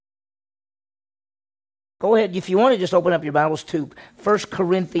Go ahead, if you want to just open up your Bibles to 1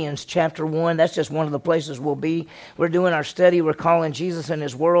 Corinthians chapter 1. That's just one of the places we'll be. We're doing our study. We're calling Jesus and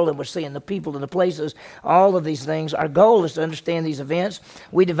his world, and we're seeing the people and the places, all of these things. Our goal is to understand these events.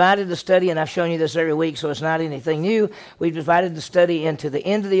 We divided the study, and I've shown you this every week, so it's not anything new. We've divided the study into the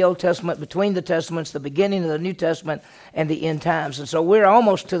end of the Old Testament, between the Testaments, the beginning of the New Testament, and the end times. And so we're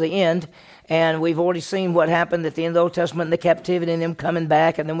almost to the end. And we've already seen what happened at the end of the Old Testament and the captivity and them coming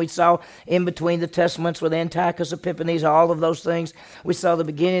back. And then we saw in between the Testaments with Antiochus Epiphanes, all of those things. We saw the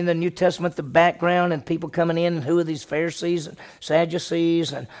beginning of the New Testament, the background, and people coming in, and who are these Pharisees and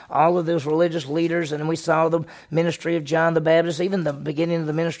Sadducees and all of those religious leaders. And then we saw the ministry of John the Baptist, even the beginning of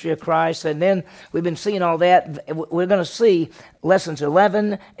the ministry of Christ. And then we've been seeing all that. We're going to see lessons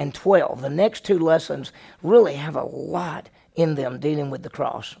 11 and 12. The next two lessons really have a lot in them dealing with the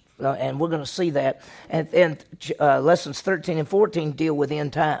cross. And we're going to see that. And lessons 13 and 14 deal with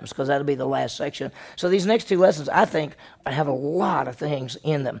end times, because that'll be the last section. So these next two lessons, I think, have a lot of things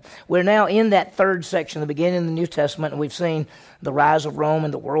in them. We're now in that third section, the beginning of the New Testament, and we've seen the rise of Rome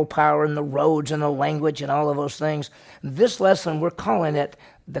and the world power and the roads and the language and all of those things. This lesson, we're calling it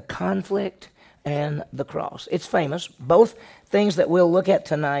the conflict and the cross. It's famous. Both things that we'll look at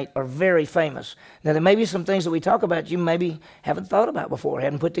tonight are very famous. Now, there may be some things that we talk about you maybe haven't thought about before,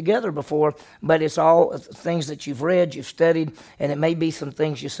 haven't put together before, but it's all things that you've read, you've studied, and it may be some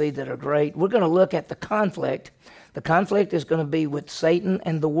things you see that are great. We're going to look at the conflict. The conflict is going to be with Satan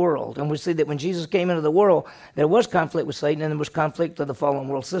and the world. And we see that when Jesus came into the world, there was conflict with Satan, and there was conflict with the fallen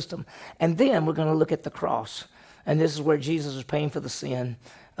world system. And then we're going to look at the cross. And this is where Jesus is paying for the sin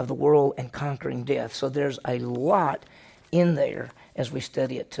of the world and conquering death. So there's a lot in there as we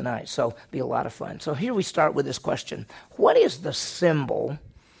study it tonight. So it'll be a lot of fun. So here we start with this question. What is the symbol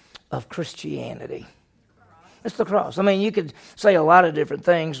of Christianity? It's the cross. I mean, you could say a lot of different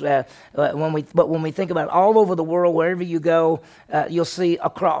things, but when we think about it, all over the world, wherever you go, you'll see a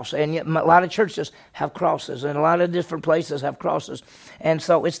cross. And yet, a lot of churches have crosses, and a lot of different places have crosses. And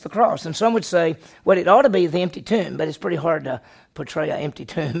so it's the cross. And some would say, well, it ought to be the empty tomb, but it's pretty hard to portray an empty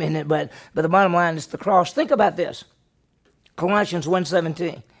tomb in it. But the bottom line is the cross. Think about this. Corinthians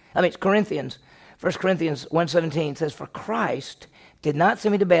 1:17 says, for Christ did not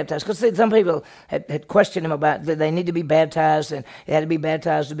send me to baptize. Because some people had questioned him about that they need to be baptized and they had to be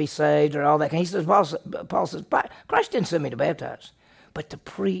baptized to be saved or all that. And he says, Paul says, Christ didn't send me to baptize, but to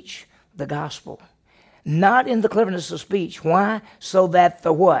preach the gospel. Not in the cleverness of speech. Why? So that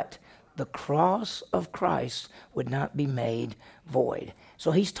the what? The cross of Christ would not be made void. So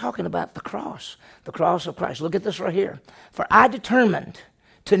he's talking about the cross of Christ. Look at this right here. For I determined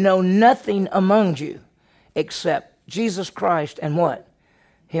to know nothing among you except Jesus Christ and what?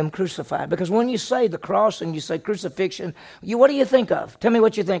 Him crucified. Because when you say the cross and you say crucifixion, what do you think of? Tell me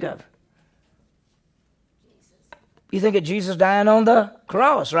what you think of. You think of Jesus dying on the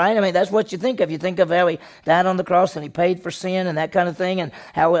cross, right? I mean, that's what you think of. You think of how he died on the cross and he paid for sin and that kind of thing, and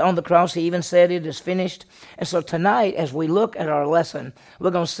how on the cross he even said it is finished. And so tonight, as we look at our lesson,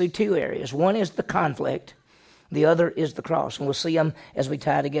 we're going to see two areas. One is the conflict. The other is the cross, and we'll see them as we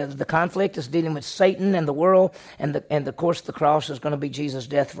tie together. The conflict is dealing with Satan and the world, and of course the cross is going to be Jesus'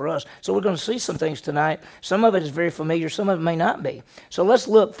 death for us. So we're going to see some things tonight. Some of it is very familiar, some of it may not be. So let's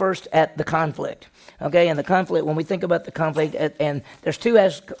look first at the conflict. Okay, and the conflict, when we think about the conflict, and there's two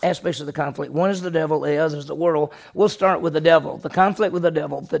aspects of the conflict. One is the devil, the other is the world. We'll start with the devil. The conflict with the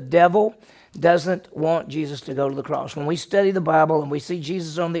devil. The devil doesn't want Jesus to go to the cross. When we study the Bible and we see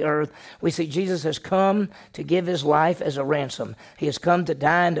Jesus on the earth, we see Jesus has come to give his life as a ransom. He has come to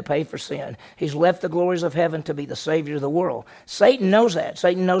die and to pay for sin. He's left the glories of heaven to be the Savior of the world. Satan knows that.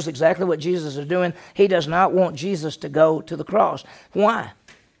 Satan knows exactly what Jesus is doing. He does not want Jesus to go to the cross. Why?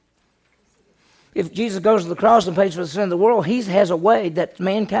 If Jesus goes to the cross and pays for the sin of the world, he has a way that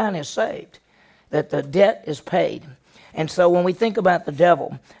mankind is saved, that the debt is paid. And so when we think about the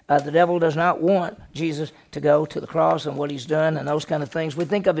devil does not want Jesus to go to the cross and what he's done and those kind of things. We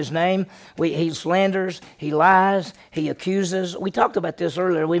think of his name. He slanders, he lies, he accuses. We talked about this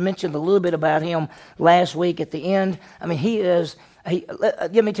earlier. We mentioned a little bit about him last week at the end. I mean,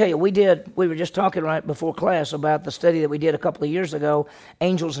 let me tell you, we were just talking right before class about the study that we did a couple of years ago,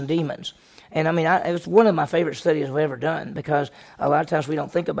 Angels and Demons. And I mean, it's one of my favorite studies I've ever done, because a lot of times we don't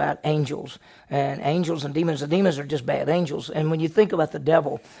think about angels and demons. The demons are just bad angels. And when you think about the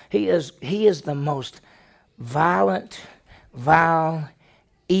devil, he is the most violent, vile,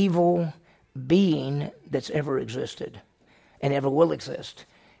 evil being that's ever existed and ever will exist.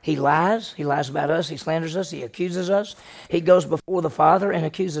 He lies about us, he slanders us, he accuses us. He goes before the Father and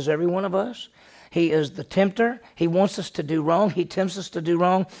accuses every one of us. He is the tempter. He wants us to do wrong. He tempts us to do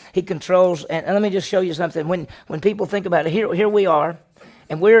wrong. He controls. And let me just show you something. When people think about it, here we are,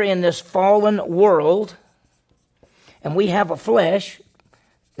 and we're in this fallen world, and we have a flesh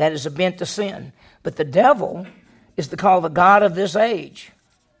that is bent to sin. But the devil is called the god of this age.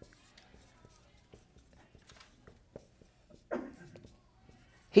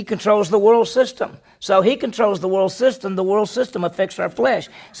 He controls the world system. So he controls the world system. The world system affects our flesh.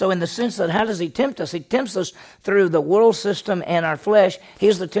 So in the sense that how does he tempt us? He tempts us through the world system and our flesh.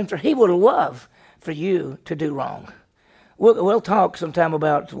 He's the tempter. He would love for you to do wrong. We'll talk sometime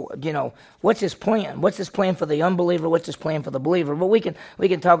about, what's his plan? What's his plan for the unbeliever? What's his plan for the believer? But we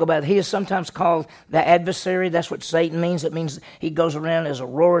can talk about, he is sometimes called the adversary. That's what Satan means. It means he goes around as a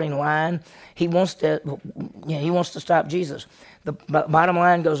roaring lion. He wants to stop Jesus. The bottom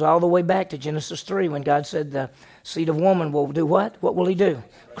line goes all the way back to Genesis 3 when God said the seed of woman will do what? What will he do?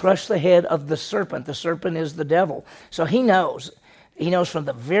 Crush the head of the serpent. The serpent is the devil. So he knows from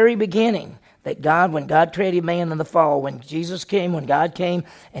the very beginning that when God created man in the fall, when Jesus came, when God came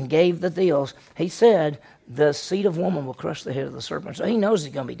and gave the deals, he said the seed of woman will crush the head of the serpent. So he knows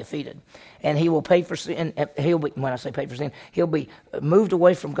he's going to be defeated. And he will pay for sin. When I say pay for sin, he'll be moved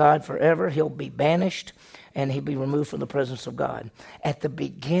away from God forever. He'll be banished, and he'll be removed from the presence of God. At the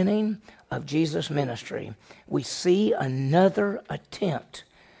beginning of Jesus' ministry, we see another attempt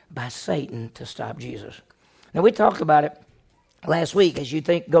by Satan to stop Jesus. Now, we talked about it last week, as you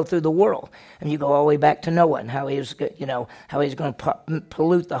go through the world, and you go all the way back to Noah and how he's going to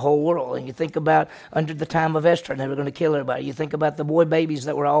pollute the whole world. And you think about under the time of Esther, and they were going to kill everybody. You think about the boy babies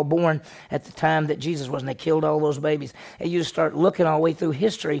that were all born at the time that Jesus was, and they killed all those babies. And you start looking all the way through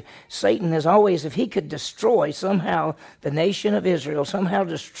history. Satan is always, if he could destroy somehow the nation of Israel, somehow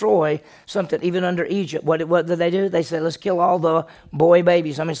destroy something, even under Egypt, what did they do? They said, let's kill all the boy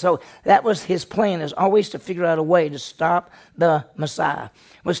babies. So that was his plan, is always to figure out a way to stop the Messiah.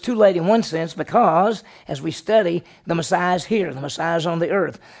 It was too late in one sense because, as we study, the Messiah is here. The Messiah is on the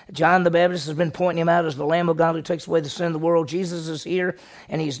earth. John the Baptist has been pointing him out as the Lamb of God who takes away the sin of the world. Jesus is here,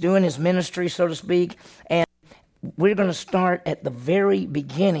 and he's doing his ministry, so to speak. And we're going to start at the very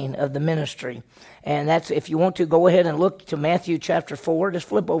beginning of the ministry. And that's, if you want to, go ahead and look to Matthew chapter 4. Just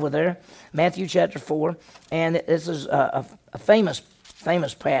flip over there. Matthew chapter 4. And this is a famous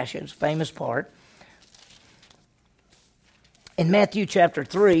passage, famous part. In Matthew chapter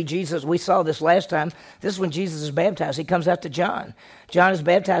 3, Jesus, we saw this last time, this is when Jesus is baptized. He comes out to John. John is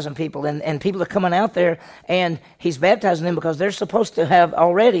baptizing people, and people are coming out there, and he's baptizing them because they're supposed to have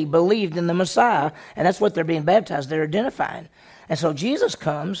already believed in the Messiah, and that's what they're being baptized. They're identifying. And so Jesus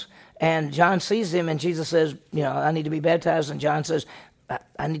comes, and John sees him, and Jesus says, I need to be baptized. And John says,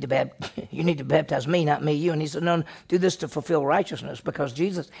 you need to baptize me, not me, you. And he said, no, do this to fulfill righteousness, because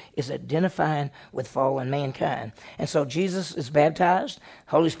Jesus is identifying with fallen mankind. And so Jesus is baptized.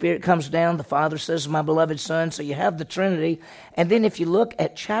 Holy Spirit comes down. The Father says, my beloved Son. So you have the Trinity. And then if you look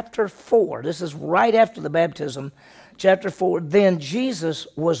at chapter 4, this is right after the baptism, chapter 4, then Jesus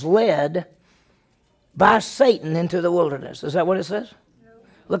was led by Satan into the wilderness. Is that what it says? No.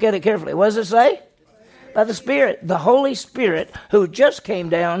 Look at it carefully. What does it say? By the Spirit. The Holy Spirit, who just came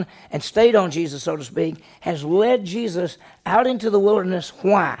down and stayed on Jesus, so to speak, has led Jesus out into the wilderness.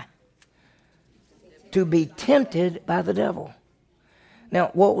 Why? To be tempted by the devil.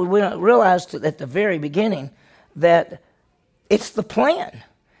 Now, what we realized at the very beginning, that it's the plan.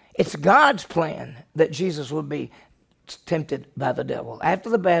 It's God's plan that Jesus would be tempted by the devil. After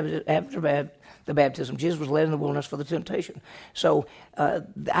the baptism, Jesus was led in the wilderness for the temptation. So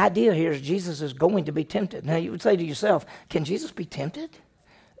the idea here is Jesus is going to be tempted. Now you would say to yourself, can Jesus be tempted?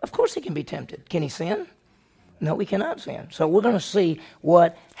 Of course he can be tempted. Can he sin? No, we cannot sin. So we're going to see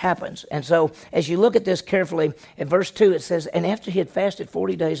what happens. And so as you look at this carefully, in verse 2 it says, and after he had fasted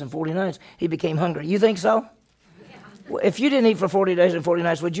 40 days and 40 nights, he became hungry. You think so? Yeah. If you didn't eat for 40 days and 40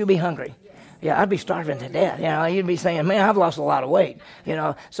 nights, would you be hungry? Yeah, I'd be starving to death. You'd be saying, man, I've lost a lot of weight.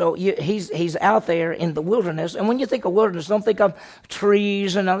 So he's out there in the wilderness. And when you think of wilderness, don't think of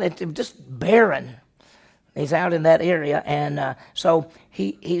trees and all that. Just barren. He's out in that area. And so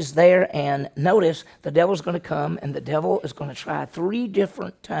he's there. And notice the devil's going to come, and the devil is going to try 3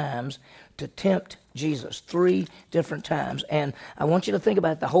 different times to tempt Jesus. 3 different times. And I want you to think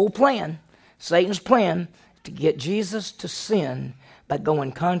about the whole plan, Satan's plan, to get Jesus to sin by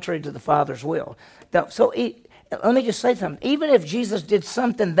going contrary to the Father's will. So let me just say something. Even if Jesus did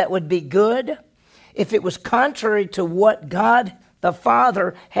something that would be good, if it was contrary to what God the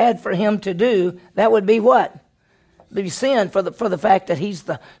Father had for him to do, that would be what? Be sin, for the fact that he's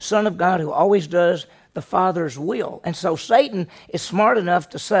the Son of God who always does the Father's will. And so Satan is smart enough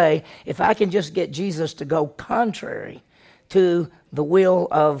to say, if I can just get Jesus to go contrary to the will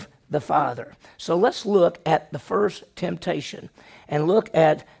of the Father. So let's look at the first temptation and look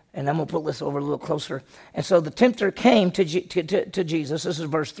at, and I'm going to pull this over a little closer. And so the tempter came to Jesus, this is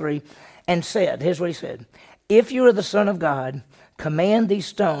verse 3, and said, here's what he said, if you are the Son of God, command these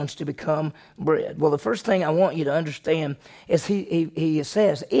stones to become bread. Well, the first thing I want you to understand is he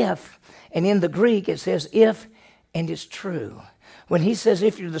says if, and in the Greek it says if, and it's true. When he says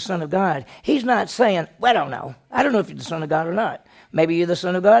if you're the Son of God, he's not saying, well, I don't know. I don't know if you're the Son of God or not. Maybe you're the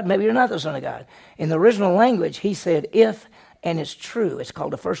Son of God, maybe you're not the Son of God. In the original language, he said if, and it's true. It's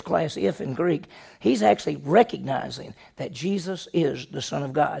called a first-class if in Greek. He's actually recognizing that Jesus is the Son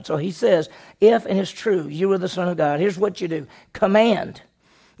of God. So he says, if and it's true, you are the Son of God, here's what you do. Command.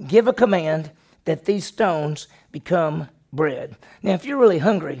 Give a command that these stones become bread. Now, if you're really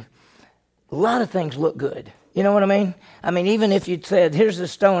hungry, a lot of things look good. You know what I mean? I mean, even if you said, here's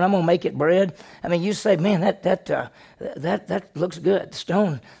this stone, I'm going to make it bread. I mean, you say, man, that looks good. The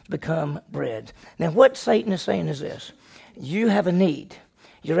stone become bread. Now, what Satan is saying is this. You have a need.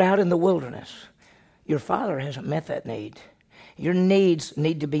 You're out in the wilderness. Your Father hasn't met that need. Your needs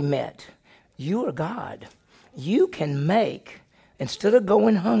need to be met. You are God. You can make, instead of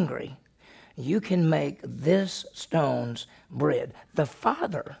going hungry, you can make this stones bread. The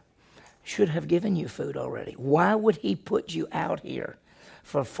Father should have given you food already. Why would he put you out here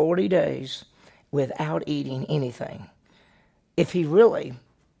for 40 days without eating anything if he really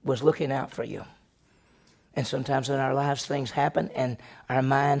was looking out for you? And sometimes in our lives things happen and our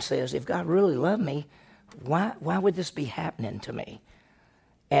mind says, if God really loved me, why would this be happening to me?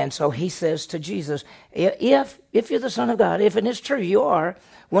 And so he says to Jesus, if you're the Son of God, if it is true you are,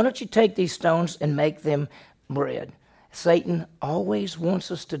 why don't you take these stones and make them bread? Satan always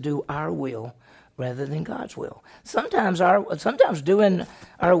wants us to do our will rather than God's will. Sometimes doing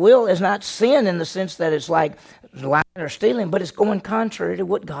our will is not sin in the sense that it's like lying or stealing, but it's going contrary to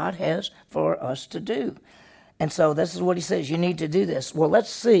what God has for us to do. And so this is what he says, you need to do this. Well, let's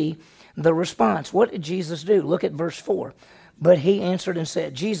see the response. What did Jesus do? Look at verse 4. But he answered and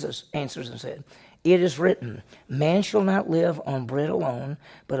said, Jesus answers and said, it is written, man shall not live on bread alone,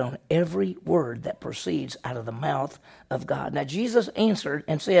 but on every word that proceeds out of the mouth of God. Now, Jesus answered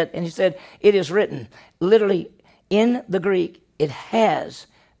and he said, it is written. Literally, in the Greek, it has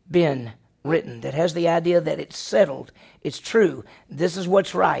been written. That has the idea that it's settled. It's true. This is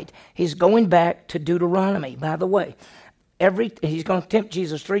what's right. He's going back to Deuteronomy, by the way. He's going to tempt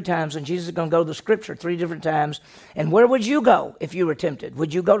Jesus 3 times, and Jesus is going to go to the Scripture 3 different times. And where would you go if you were tempted?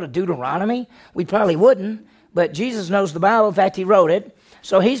 Would you go to Deuteronomy? We probably wouldn't, but Jesus knows the Bible. In fact, he wrote it.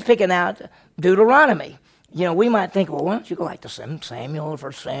 So he's picking out Deuteronomy. You know, we might think, well, why don't you go like to Samuel or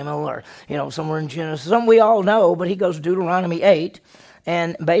 1 Samuel or, somewhere in Genesis. Some we all know, but he goes to Deuteronomy 8.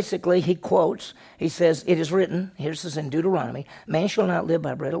 And basically he quotes, he says, it is written, here's this in Deuteronomy, man shall not live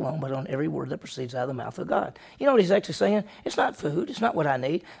by bread alone, but on every word that proceeds out of the mouth of God. You know what he's actually saying? It's not food. It's not what I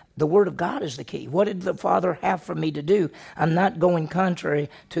need. The word of God is the key. What did the Father have for me to do? I'm not going contrary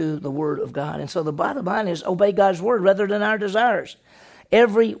to the word of God. And so the bottom line is obey God's word rather than our desires.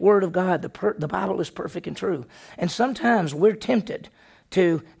 Every word of God, the Bible is perfect and true. And sometimes we're tempted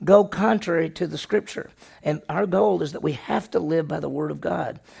to go contrary to the Scripture. And our goal is that we have to live by the Word of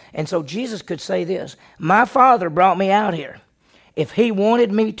God. And so Jesus could say this, my Father brought me out here. If he wanted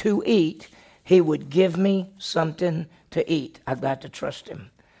me to eat, he would give me something to eat. I've got to trust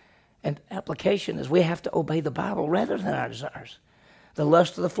him. And application is we have to obey the Bible rather than our desires. The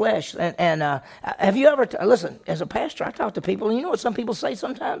lust of the flesh. And have you ever, listen, as a pastor, I talk to people, and you know what some people say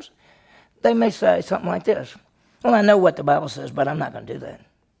sometimes? They may say something like this. Well, I know what the Bible says, but I'm not going to do that.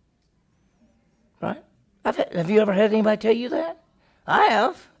 Right? Have you ever had anybody tell you that? I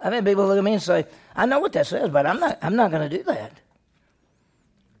have. I've had people look at me and say, I know what that says, but I'm not going to do that.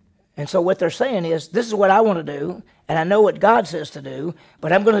 And so what they're saying is, this is what I want to do, and I know what God says to do,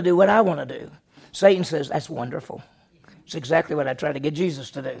 but I'm going to do what I want to do. Satan says, that's wonderful. It's exactly what I try to get Jesus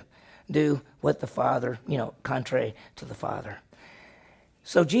to do. Do what the Father, contrary to the Father.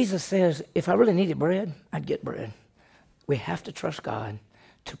 So Jesus says, if I really needed bread, I'd get bread. We have to trust God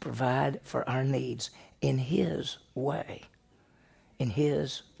to provide for our needs in his way. In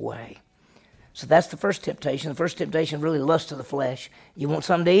his way. So that's the first temptation. The first temptation really lust of the flesh. You want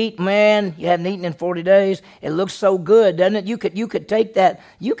something to eat? Man, you hadn't eaten in 40 days. It looks so good, doesn't it? You could take that.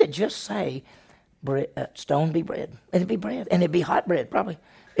 You could just say, stone be bread. It'd be bread. And it'd be hot bread, probably.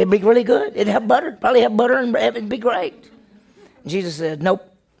 It'd be really good. It'd have butter. Probably have butter and bread. It'd be great. Jesus said, nope.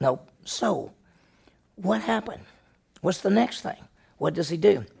 So, what happened? What's the next thing? What does he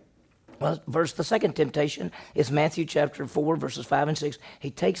do? Well, the second temptation is Matthew chapter 4, verses 5 and 6. He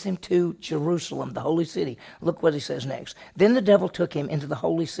takes him to Jerusalem, the holy city. Look what he says next. Then the devil took him into the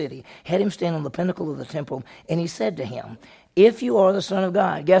holy city, had him stand on the pinnacle of the temple, and he said to him, if you are the Son of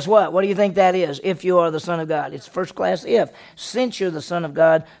God. Guess what? What do you think that is? If you are the Son of God. It's first class if. Since you're the Son of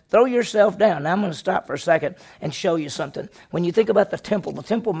God, throw yourself down. Now I'm going to stop for a second and show you something. When you think about the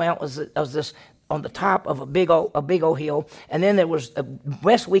Temple Mount was this on the top of a big old hill, and then there was,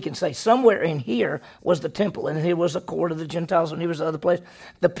 best we can say, somewhere in here was the temple, and here was the court of the Gentiles, and here was the other place.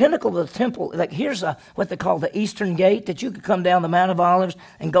 The pinnacle of the temple, like here's what they call the eastern gate, that you could come down the Mount of Olives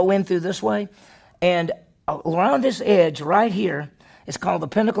and go in through this way, and around this edge right here, it's called the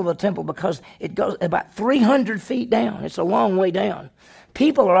pinnacle of the temple because it goes about 300 feet down. It's a long way down.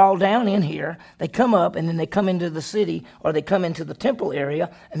 People are all down in here. They come up, and then they come into the city, or they come into the temple area,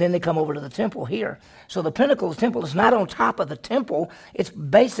 and then they come over to the temple here. So the pinnacle of the temple is not on top of the temple. It's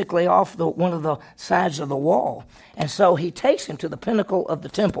basically off one of the sides of the wall. And so he takes him to the pinnacle of the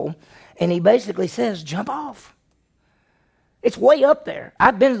temple, and he basically says, jump off. It's way up there.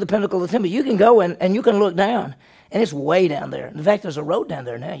 I've been to the pinnacle of the temple. You can go and you can look down, and it's way down there. In fact, there's a road down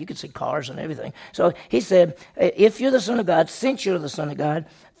there now. You can see cars and everything. So he said, if you're the Son of God, since you're the Son of God,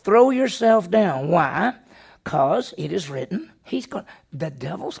 throw yourself down. Why? Because it is written, the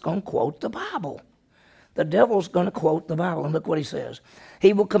devil's going to quote the Bible. The devil's going to quote the Bible. And look what he says.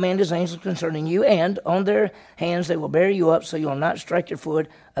 He will command his angels concerning you, and on their hands they will bear you up so you will not strike your foot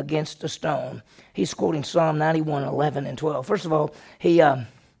against a stone. He's quoting Psalm 91, 11 and 12. First of all, he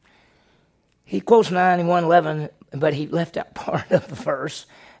quotes 91, 11, but he left out part of the verse,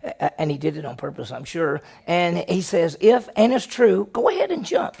 and he did it on purpose, I'm sure. And he says, if, and it's true, go ahead and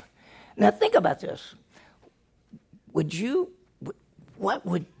jump. Now think about this. What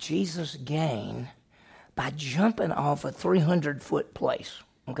would Jesus gain by jumping off a 300-foot place?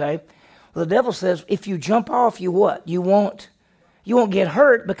 Okay? Well, the devil says, if you jump off, you what? You won't get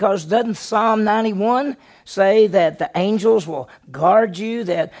hurt, because doesn't Psalm 91 say that the angels will guard you,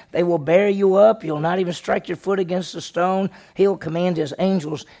 that they will bear you up, you'll not even strike your foot against a stone, he'll command his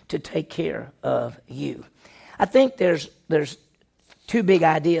angels to take care of you. I think there's two big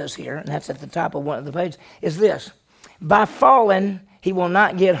ideas here, and that's at the top of one of the pages, is this. By falling, he will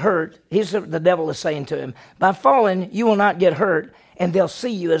not get hurt. The devil is saying to him, by falling, you will not get hurt, and they'll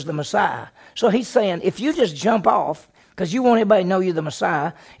see you as the Messiah. So he's saying, if you just jump off, because you want everybody to know you're the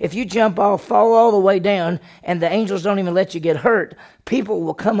Messiah, if you jump off, fall all the way down, and the angels don't even let you get hurt, people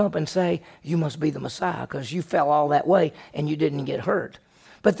will come up and say, you must be the Messiah, because you fell all that way, and you didn't get hurt.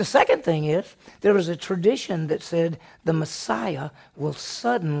 But the second thing is, there was a tradition that said the Messiah will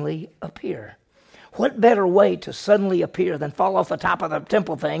suddenly appear. What better way to suddenly appear than fall off the top of the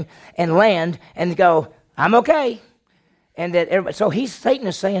temple thing and land and go, I'm okay. And that everybody, so Satan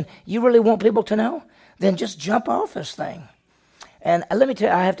is saying, you really want people to know? Then just jump off this thing. And let me tell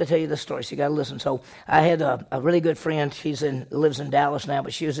you, I have to tell you this story, so you got to listen. So I had a really good friend. She lives in Dallas now,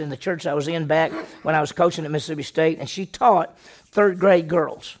 but she was in the church I was in back when I was coaching at Mississippi State, and she taught third grade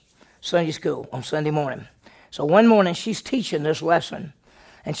girls Sunday school on Sunday morning. So one morning she's teaching this lesson,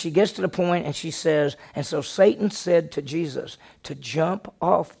 and she gets to the point and she says, and so Satan said to Jesus to jump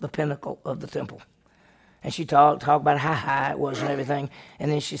off the pinnacle of the temple. And she talked about how high it was and everything.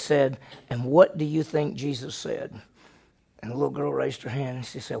 And then she said, and what do you think Jesus said? And the little girl raised her hand and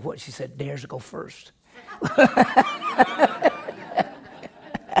she said, what? She said, dares to go first.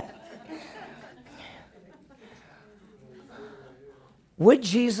 Would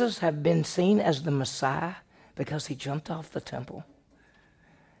Jesus have been seen as the Messiah because he jumped off the temple?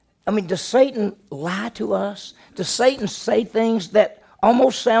 I mean, does Satan lie to us? Does Satan say things that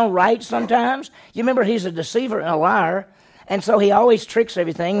almost sound right sometimes? You remember, he's a deceiver and a liar, and so he always tricks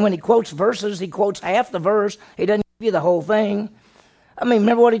everything. When he quotes verses, he quotes half the verse. He doesn't give you the whole thing. I mean,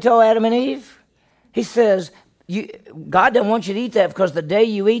 remember what he told Adam and Eve? He says, God doesn't want you to eat that because the day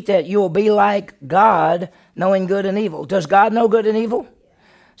you eat that, you will be like God, knowing good and evil. Does God know good and evil?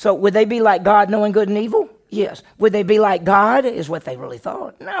 So would they be like God, knowing good and evil? Yes. Would they be like God, is what they really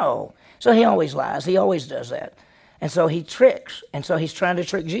thought? No. So he always lies. He always does that. And so he tricks. And so he's trying to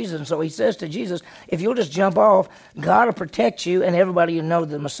trick Jesus. And so he says to Jesus, if you'll just jump off, God will protect you and everybody will know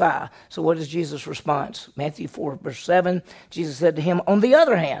the Messiah. So what is Jesus' response? Matthew 4, verse 7, Jesus said to him, on the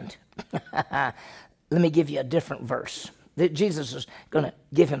other hand, let me give you a different verse. Jesus is going to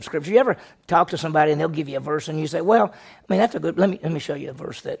give him scripture. You ever talk to somebody and they'll give you a verse and you say, well, I mean, that's a good, let me show you a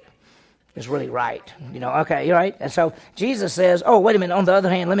verse that is really right. Okay, you're right. And so Jesus says, oh, wait a minute. On the other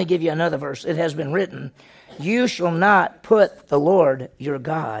hand, let me give you another verse. It has been written, you shall not put the Lord your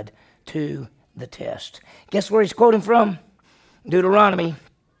God to the test. Guess where he's quoting from? Deuteronomy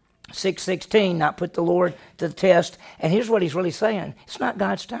 6:16, not put the Lord to the test. And here's what he's really saying. It's not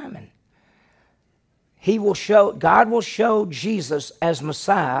God's timing. God will show Jesus as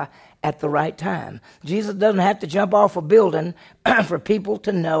Messiah at the right time. Jesus doesn't have to jump off a building for people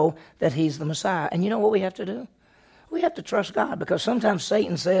to know that he's the Messiah. And you know what we have to do? We have to trust God, because sometimes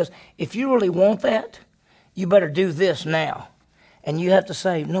Satan says, if you really want that, you better do this now. And you have to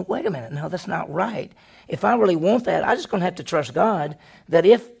say, no, wait a minute. No, that's not right. If I really want that, I'm just going to have to trust God that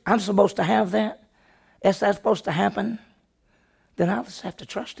if I'm supposed to have that, if that's supposed to happen, then I'll just have to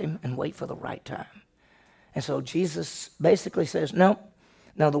trust him and wait for the right time. And so Jesus basically says, no,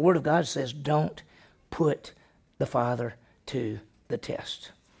 the Word of God says, don't put the Father to the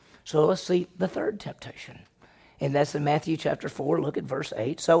test. So let's see the third temptation. And that's in Matthew chapter 4. Look at verse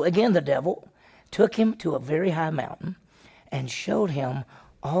 8. So again, the devil took him to a very high mountain and showed him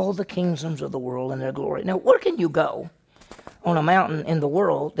all the kingdoms of the world and their glory. Now, where can you go on a mountain in the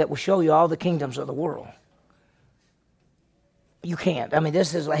world that will show you all the kingdoms of the world? You can't. I mean,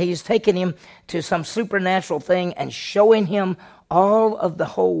 he's taking him to some supernatural thing and showing him all of the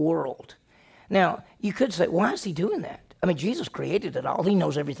whole world. Now, you could say, why is he doing that? I mean, Jesus created it all. He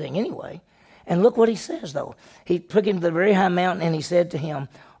knows everything anyway. And look what he says, though. He took him to the very high mountain and he said to him,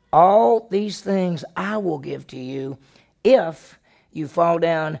 all these things I will give to you if you fall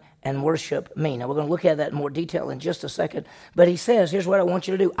down and worship me. Now, we're going to look at that in more detail in just a second. But he says, here's what I want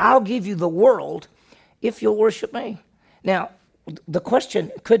you to do. I'll give you the world if you'll worship me. Now, the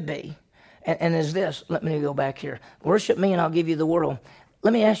question could be, and is this, let me go back here. Worship me and I'll give you the world.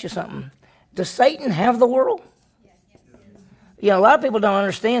 Let me ask you something. Does Satan have the world? You know, a lot of people don't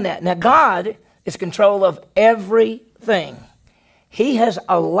understand that. Now, God is control of everything. He has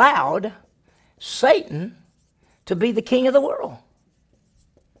allowed Satan to be the king of the world.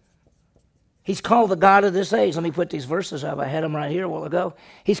 He's called the God of this age. Let me put these verses up. I had them right here a while ago.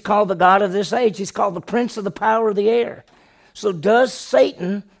 He's called the God of this age. He's called the prince of the power of the air. So does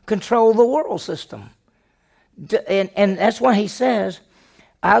Satan control the world system? And that's why he says,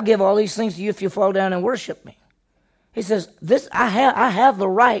 I'll give all these things to you if you fall down and worship me. He says, I have the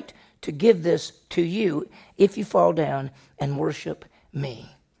right to give this to you if you fall down and worship me.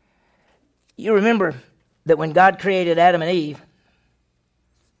 You remember that when God created Adam and Eve,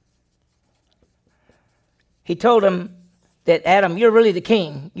 he told them that, Adam, you're really the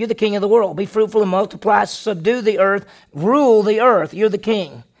king. You're the king of the world. Be fruitful and multiply, subdue the earth, rule the earth. You're the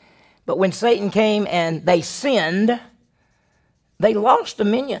king. But when Satan came and they sinned, they lost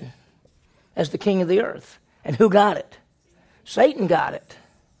dominion as the king of the earth. And who got it? Satan got it.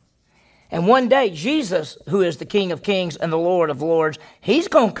 And one day, Jesus, who is the King of Kings and the Lord of Lords, he's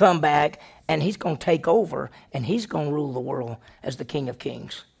going to come back and he's going to take over and he's going to rule the world as the King of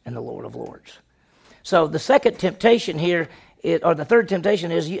Kings and the Lord of Lords. So the second temptation here, or the third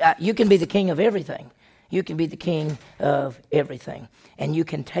temptation is you can be the king of everything. You can be the king of everything. And you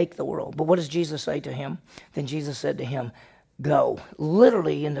can take the world. But what does Jesus say to him? Then Jesus said to him, go.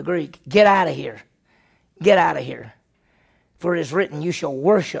 Literally in the Greek, get out of here. Get out of here. For it is written, you shall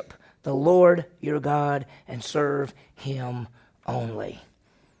worship the Lord your God and serve him only.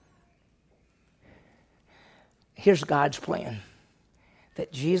 Here's God's plan.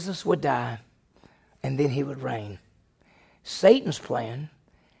 That Jesus would die and then he would reign. Satan's plan,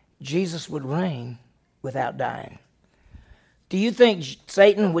 Jesus would reign without dying. Do you think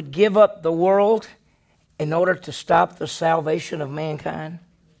Satan would give up the world in order to stop the salvation of mankind?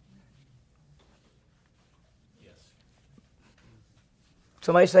 Yes.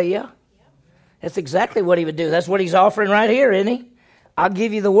 Somebody say, yeah? That's exactly what he would do. That's what he's offering right here, isn't he? I'll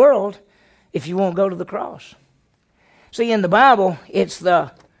give you the world if you won't go to the cross. See, in the Bible, it's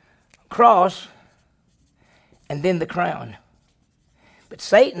the cross and then the crown. But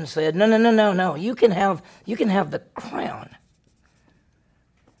Satan said, no. You can have the crown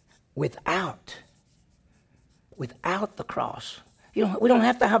without the cross. We don't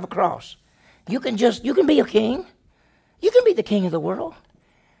have to have a cross. You can be a king. You can be the king of the world.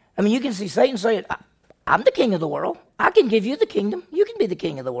 I mean, you can see Satan say, I'm the king of the world. I can give you the kingdom. You can be the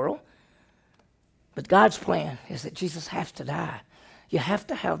king of the world. But God's plan is that Jesus has to die. You have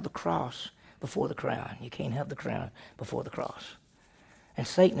to have the cross before the crown. You can't have the crown before the cross. And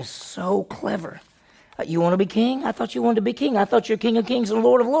Satan is so clever. You want to be king? I thought you wanted to be king. I thought you're King of Kings and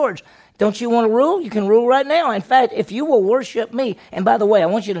Lord of Lords. Don't you want to rule? You can rule right now. In fact, if you will worship me, and by the way, I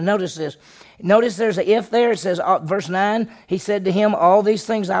want you to notice this. Notice there's an if there. It says, verse 9, he said to him, all these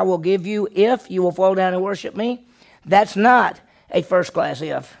things I will give you if you will fall down and worship me. That's not a first-class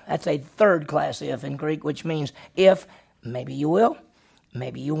if. That's a third-class if in Greek, which means if, maybe you will,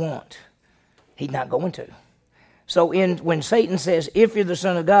 maybe you won't. He's not going to. So when Satan says, if you're the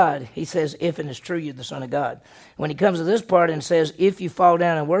Son of God, he says, if and it's true you're the Son of God. When he comes to this part and says, if you fall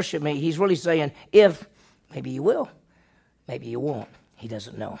down and worship me, he's really saying, if, maybe you will, maybe you won't. He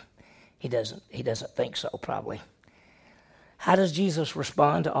doesn't know. He doesn't think so, probably. How does Jesus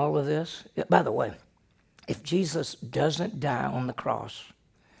respond to all of this? By the way, if Jesus doesn't die on the cross,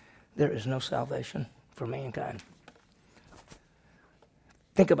 there is no salvation for mankind.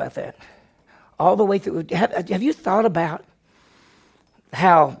 Think about that. All the way through. Have you thought about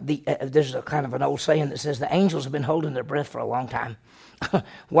how there's a kind of an old saying that says the angels have been holding their breath for a long time,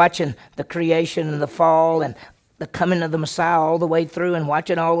 watching the creation and the fall and the coming of the Messiah all the way through and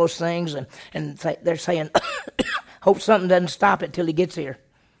watching all those things, and they're saying, hope something doesn't stop it till he gets here.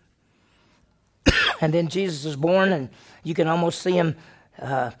 And then Jesus is born, and you can almost see him.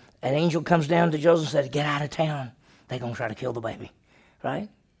 An angel comes down to Joseph and says, get out of town. They're going to try to kill the baby, right?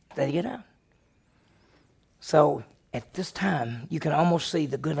 They get out. So at this time, you can almost see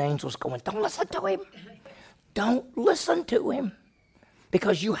the good angels going, don't listen to him. Don't listen to him.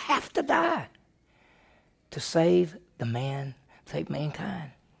 Because you have to die to save mankind.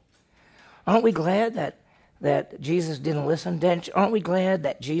 Aren't we glad that Jesus didn't listen? Aren't we glad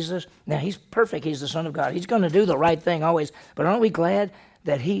that Jesus, now he's perfect, he's the Son of God. He's going to do the right thing always. But aren't we glad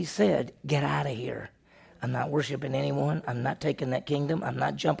that he said, get out of here. I'm not worshiping anyone. I'm not taking that kingdom. I'm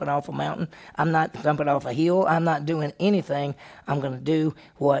not jumping off a mountain. I'm not jumping off a hill. I'm not doing anything. I'm going to do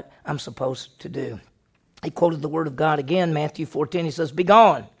what I'm supposed to do. He quoted the word of God again, Matthew 14. He says, be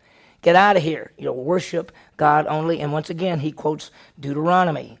gone. Get out of here. You'll worship God only. And once again, he quotes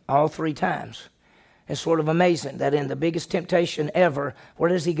Deuteronomy all 3 times. It's sort of amazing that in the biggest temptation ever,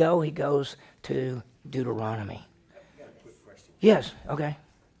 where does he go? He goes to Deuteronomy. I've got a quick question. Yes, okay.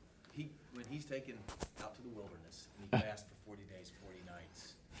 When he's taken out to the wilderness and he fasts for 40 days, 40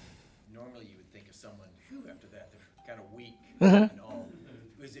 nights, normally you would think of someone, after that, they're kind of weak and all.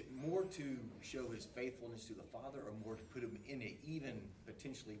 Is it more to show his faithfulness to the Father, or more to put him in an even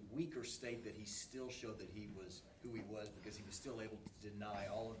potentially weaker state that he still showed that he was who he was, because he was still able to deny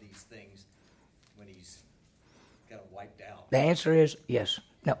all of these things when he's kind of wiped out? The answer is yes.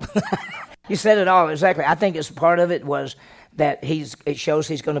 No. You said it all exactly. I think it's part of it was that it shows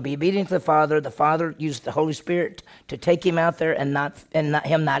he's going to be obedient to the Father. The Father used the Holy Spirit to take him out there and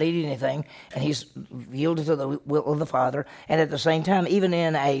him not eating anything, and he's yielded to the will of the Father. And at the same time, even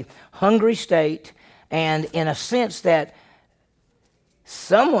in a hungry state, and in a sense that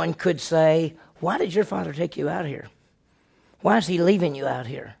someone could say, why did your Father take you out here? Why is he leaving you out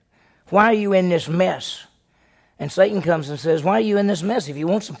here? Why are you in this mess? And Satan comes and says, why are you in this mess? If you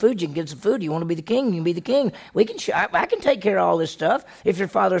want some food, you can get some food. You want to be the king, you can be the king. I can take care of all this stuff. If your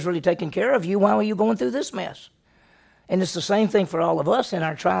Father's really taking care of you, why are you going through this mess? And it's the same thing for all of us in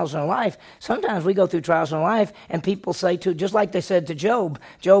our trials in life. Sometimes we go through trials in life, and people say just like they said to Job,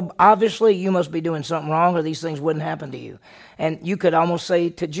 obviously you must be doing something wrong, or these things wouldn't happen to you. And you could almost say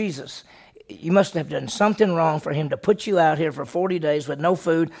to Jesus, you must have done something wrong for him to put you out here for 40 days with no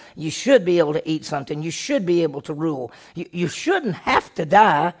food. You should be able to eat something. You should be able to rule. You shouldn't have to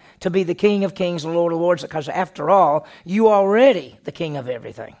die to be the King of Kings and Lord of Lords, because after all, you are already the King of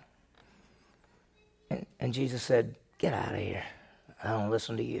everything. And Jesus said, get out of here. I don't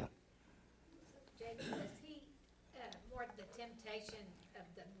listen to you. Jacob, is he more the temptation of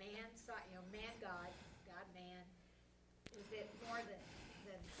the man side, man-God, God-man? Is it more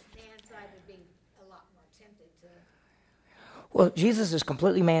the man side would be a lot more tempted to? Well, Jesus is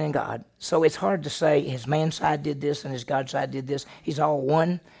completely man and God, so it's hard to say his man side did this and his God side did this. He's all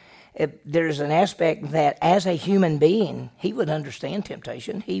one. There's an aspect that as a human being, he would understand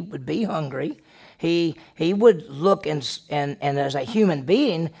temptation. He would be hungry. He would look and as a human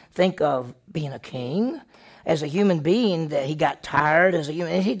being think of being a king. As a human being, that he got tired as a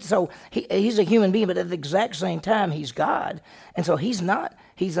human. He's a human being, but at the exact same time, he's God, and so he's not.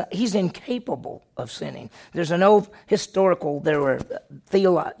 He's incapable of sinning. There's an old historical. There were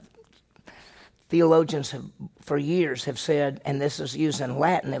theologians for years have said, and this is used in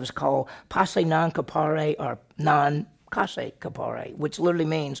Latin. It was called posse non capare or non casse capare, which literally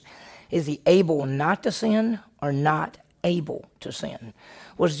means, is he able not to sin or not able to sin?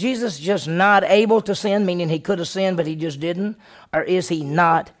 Was Jesus just not able to sin, meaning he could have sinned but he just didn't? Or is he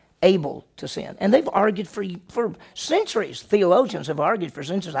not able to sin? And they've argued for centuries. Theologians have argued for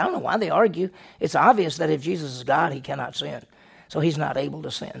centuries. I don't know why they argue. It's obvious that if Jesus is God, he cannot sin. So he's not able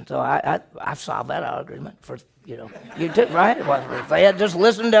to sin. So I've solved that argument for, you took, right? Well, if they had just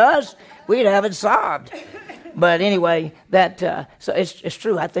listened to us, we'd have it solved. But anyway, so it's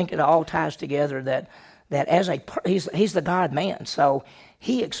true. I think it all ties together that he's the God-man. So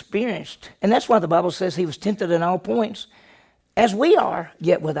he experienced, and that's why the Bible says he was tempted in all points, as we are,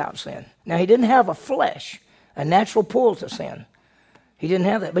 yet without sin. Now, he didn't have a flesh, a natural pull to sin. He didn't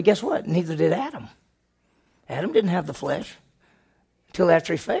have that. But guess what? Neither did Adam. Adam didn't have the flesh until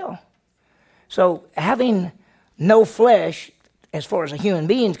after he fell. So having no flesh, as far as a human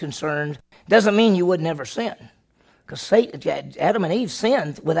being is concerned, doesn't mean you would never sin. Because Adam and Eve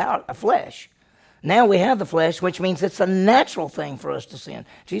sinned without a flesh. Now we have the flesh, which means it's a natural thing for us to sin.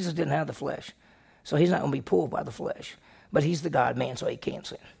 Jesus didn't have the flesh, so he's not going to be pulled by the flesh. But he's the God-man, so he can't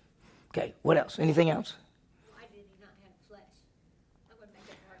sin. Okay, what else? Anything else? Why did he not have flesh? That would make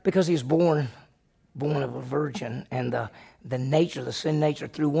it hard. Because he's born of a virgin, and the nature, the sin nature,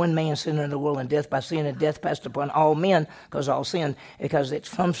 through one man sin into the world, and death by sin, and death passed upon all men, because all sin, because it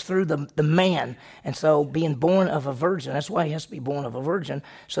comes through the man. And so being born of a virgin, that's why he has to be born of a virgin,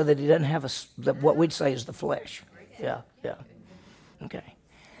 so that he doesn't have what we'd say is the flesh. Yeah. Okay.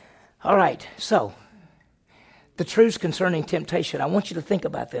 All right, so the truths concerning temptation. I want you to think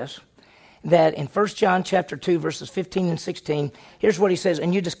about this, that in 1 John chapter 2, verses 15 and 16, here's what he says,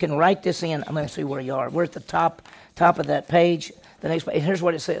 and you just can write this in. I'm going to see where you are. We're at the top of that page, the next page. Here's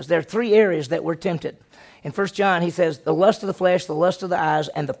what it says. There are three areas that we're tempted. In 1 John, he says, the lust of the flesh, the lust of the eyes,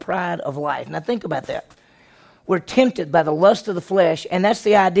 and the pride of life. Now think about that. We're tempted by the lust of the flesh, and that's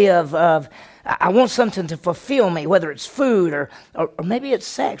the idea of I want something to fulfill me, whether it's food or maybe it's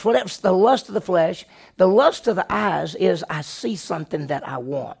sex. Whatever's the lust of the flesh. The lust of the eyes is I see something that I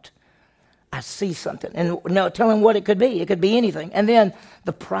want. I see something. And no, tell him what it could be. It could be anything. And then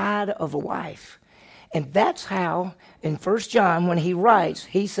the pride of life. And that's how, in 1 John, when he writes,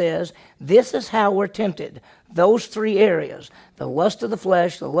 he says, this is how we're tempted. Those three areas. The lust of the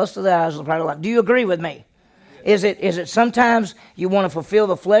flesh, the lust of the eyes, and the pride of life. Do you agree with me? Is it sometimes you want to fulfill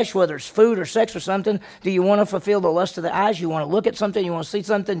the flesh, whether it's food or sex or something? Do you want to fulfill the lust of the eyes? You want to look at something, you want to see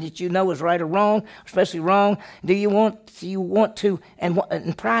something that you know is right or wrong, especially wrong? Do you want to,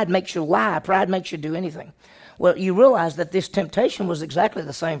 and pride makes you lie, pride makes you do anything. Well, you realize that this temptation was exactly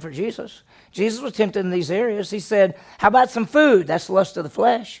the same for Jesus. Jesus was tempted in these areas. He said, how about some food? That's the lust of the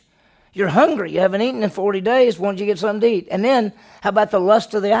flesh. You're hungry. You haven't eaten in 40 days. Why don't you get something to eat? And then, how about the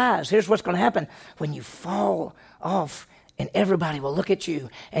lust of the eyes? Here's what's going to happen. When you fall off, and everybody will look at you,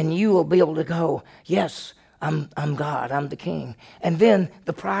 and you will be able to go, yes, I'm God. I'm the king. And then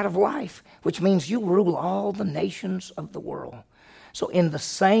the pride of life, which means you rule all the nations of the world. So in the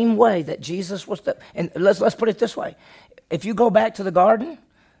same way that Jesus was, and let's put it this way. If you go back to the garden,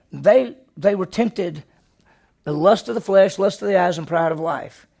 they were tempted, the lust of the flesh, lust of the eyes, and pride of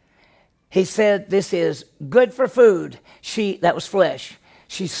life. He said, this is good for food. That was flesh.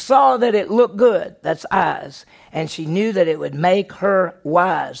 She saw that it looked good. That's eyes. And she knew that it would make her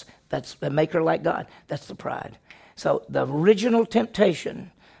wise. That make her like God. That's the pride. So the original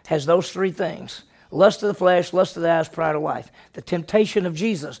temptation has those three things. Lust of the flesh, lust of the eyes, pride of life. The temptation of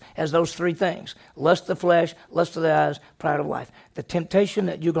Jesus has those three things. Lust of the flesh, lust of the eyes, pride of life. The temptation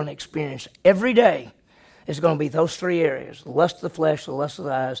that you're going to experience every day is going to be those three areas. The lust of the flesh, the lust of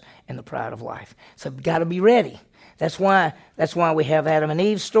the eyes, and the pride of life. So you've got to be ready. That's why we have Adam and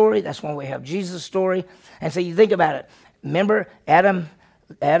Eve's story. That's why we have Jesus' story. And so you think about it. Remember, Adam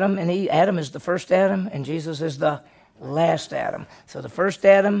and Eve. Adam is the first Adam, and Jesus is the last Adam. So the first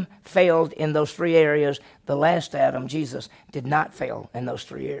Adam failed in those three areas. The last Adam, Jesus, did not fail in those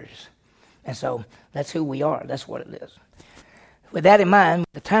three areas. And so that's who we are. That's what it is. With that in mind,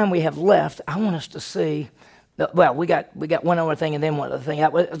 the time we have left, I want us to see, well, we got one other thing and then one other thing.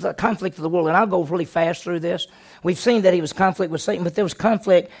 It's a conflict of the world, and I'll go really fast through this. We've seen that he was conflict with Satan, but there was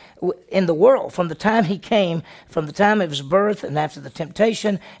conflict in the world from the time he came, from the time of his birth and after the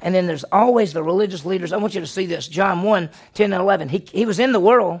temptation, and then there's always the religious leaders. I want you to see this, John 1, 10 and 11. He was in the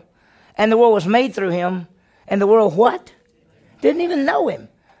world, and the world was made through him, and the world what? Didn't even know him.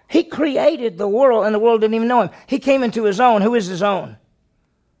 He created the world, and the world didn't even know him. He came into his own. Who is his own?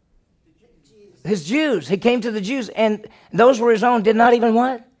 His Jews. He came to the Jews, and those were his own, did not even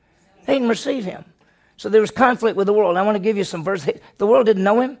what? They didn't receive him. So there was conflict with the world. I want to give you some verses. The world didn't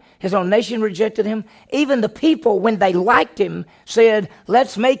know him. His own nation rejected him. Even the people, when they liked him, said,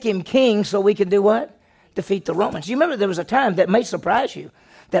 let's make him king so we can do what? Defeat the Romans. You remember there was a time that may surprise you,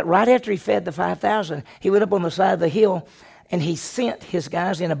 that right after he fed the 5,000, he went up on the side of the hill, and he sent his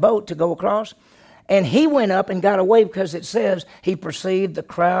guys in a boat to go across. And he went up and got away because it says he perceived the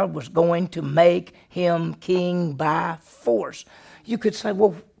crowd was going to make him king by force. You could say,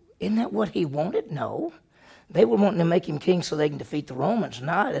 well, isn't that what he wanted? No. They were wanting to make him king so they can defeat the Romans,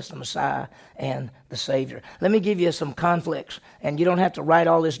 not as the Messiah and the Savior. Let me give you some conflicts, and you don't have to write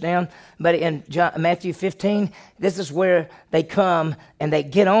all this down, but in Matthew 15, this is where they come and they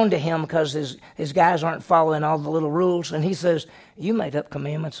get on to him because his guys aren't following all the little rules, and he says, you made up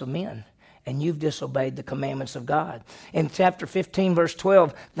commandments of men, and you've disobeyed the commandments of God. In chapter 15, verse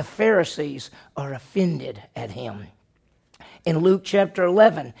 12, the Pharisees are offended at him. In Luke chapter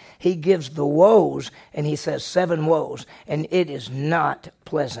 11, he gives the woes, and he says 7 woes, and it is not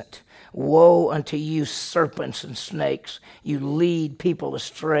pleasant. Woe unto you, serpents and snakes. You lead people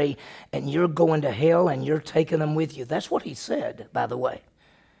astray, and you're going to hell, and you're taking them with you. That's what he said, by the way.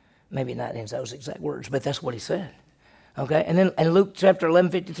 Maybe not in those exact words, but that's what he said. Okay, and then in Luke chapter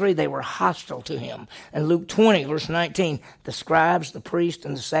 11:53, they were hostile to him. And Luke 20, verse 19, the scribes, the priests,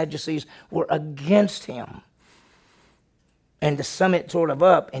 and the Sadducees were against him. And to sum it sort of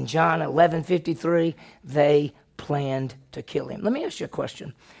up, in John 11:53, they planned to kill him. Let me ask you a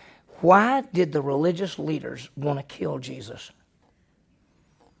question. Why did the religious leaders want to kill Jesus?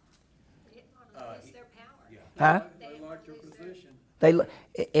 They didn't want to lose their power. Huh? They liked your position.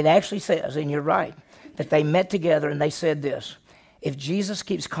 It actually says, and you're right, that they met together and they said this: if Jesus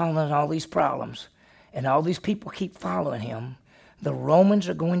keeps causing all these problems and all these people keep following him, the Romans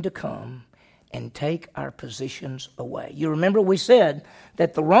are going to come and take our positions away. You remember we said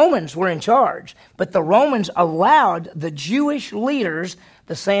that the Romans were in charge, but the Romans allowed the Jewish leaders,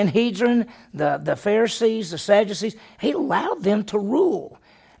 the Sanhedrin, the Pharisees, the Sadducees, he allowed them to rule.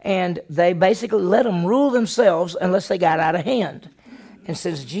 And they basically let them rule themselves unless they got out of hand. And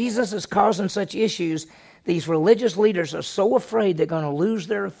since Jesus is causing such issues, these religious leaders are so afraid they're going to lose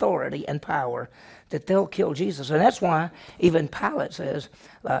their authority and power that they'll kill Jesus. And that's why even Pilate says,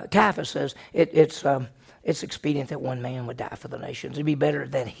 Caiaphas says, it's expedient that one man would die for the nations. It'd be better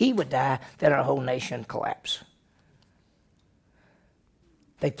that he would die than our whole nation collapse.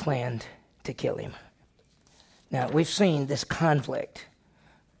 They planned to kill him. Now, we've seen this conflict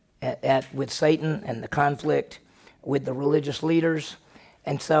with Satan and the conflict with the religious leaders.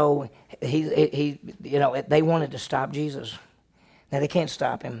 And so they wanted to stop Jesus. Now, they can't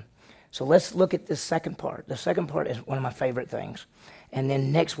stop him. So let's look at this second part. The second part is one of my favorite things. And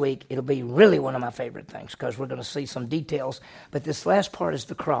then next week, it'll be really one of my favorite things because we're going to see some details. But this last part is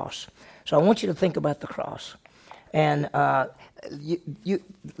the cross. So I want you to think about the cross. And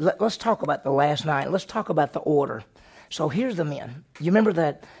let's talk about the last night. Let's talk about the order. So here's the men. You remember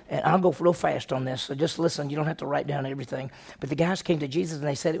that, and I'll go real fast on this, so just listen. You don't have to write down everything. But the guys came to Jesus, and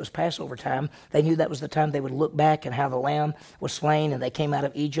they said it was Passover time. They knew that was the time they would look back and how the lamb was slain, and they came out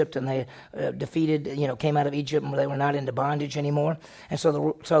of Egypt, and they came out of Egypt, and they were not into bondage anymore. And so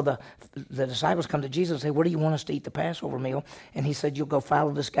the disciples come to Jesus and say, where do you want us to eat the Passover meal? And he said, you'll go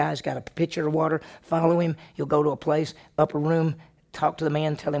follow this guy. He's got a pitcher of water. Follow him. You'll go to a place, upper room, talk to the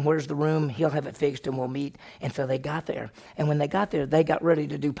man, tell him where's the room, he'll have it fixed and we'll meet. And so they got there. And when they got there, they got ready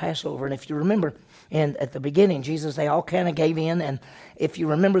to do Passover. And if you remember, at the beginning, Jesus, they all kind of gave in. And if you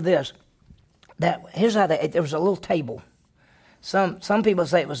remember this, here's how there was a little table. Some people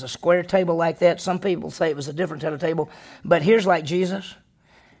say it was a square table like that. Some people say it was a different type of table. But here's like Jesus.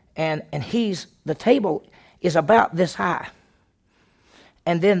 And the table is about this high.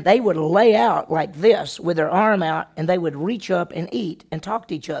 And then they would lay out like this with their arm out, and they would reach up and eat and talk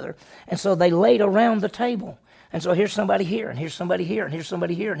to each other. And so they laid around the table. And so here's somebody here, and here's somebody here, and here's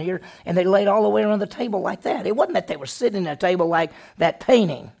somebody here, and here. And they laid all the way around the table like that. It wasn't that they were sitting at a table like that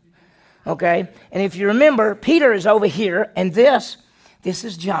painting. Okay? And if you remember, Peter is over here, and this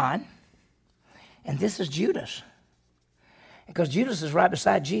is John, and this is Judas. Because Judas is right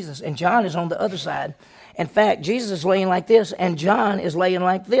beside Jesus, and John is on the other side. In fact, Jesus is laying like this, and John is laying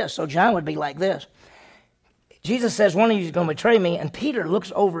like this. So John would be like this. Jesus says, one of you is going to betray me. And Peter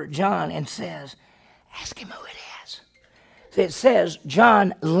looks over at John and says, ask him who it is. So it says,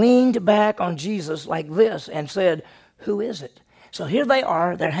 John leaned back on Jesus like this and said, who is it? So here they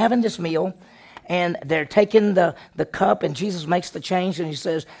are. They're having this meal. And they're taking the cup, and Jesus makes the change, and he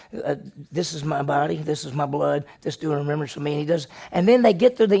says, this is my body, this is my blood, this do in remembrance of me. And he does. And then they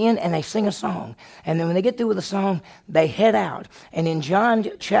get to the end, and they sing a song. And then when they get through with the song, they head out. And in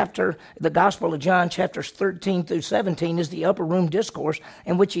the Gospel of John, chapters 13 through 17, is the upper room discourse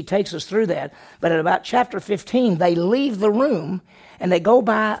in which he takes us through that. But at about chapter 15, they leave the room, and they go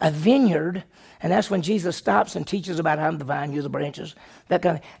by a vineyard. And that's when Jesus stops and teaches about how the vine, you the branches, that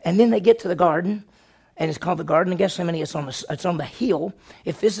kind of. And then they get to the garden, and it's called the Garden of Gethsemane. It's on the hill.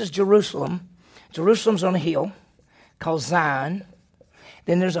 If this is Jerusalem, Jerusalem's on a hill called Zion.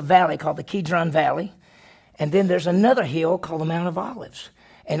 Then there's a valley called the Kidron Valley. And then there's another hill called the Mount of Olives.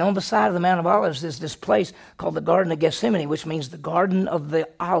 And on the side of the Mount of Olives is this place called the Garden of Gethsemane, which means the Garden of the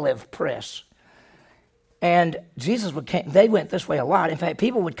Olive Press. And they went this way a lot. In fact,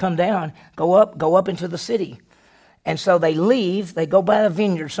 people would come down, go up into the city. And so they leave, they go by a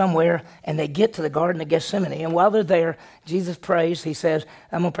vineyard somewhere, and they get to the Garden of Gethsemane. And while they're there, Jesus prays. He says,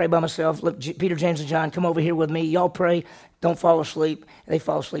 I'm going to pray by myself. Look, Peter, James, and John, come over here with me. Y'all pray. Don't fall asleep. They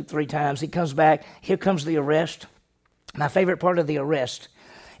fall asleep 3 times. He comes back. Here comes the arrest. My favorite part of the arrest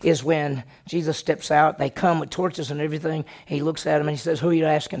is when Jesus steps out. They come with torches and everything. He looks at them and he says, who are you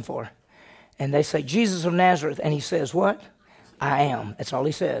asking for? And they say, Jesus of Nazareth. And he says, what? I am. That's all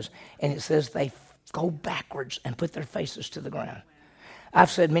he says. And it says they go backwards and put their faces to the ground.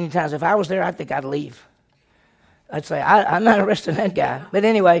 I've said many times, if I was there, I think I'd leave. I'd say, I'm not arresting that guy. But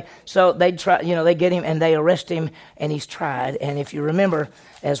anyway, so they try, they get him and they arrest him and he's tried. And if you remember,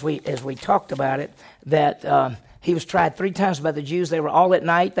 as we talked about it, that he was tried 3 times by the Jews. They were all at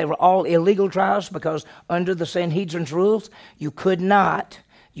night. They were all illegal trials because under the Sanhedrin's rules, you could not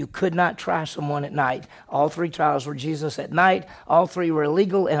try someone at night. All 3 trials were Jesus at night. All 3 were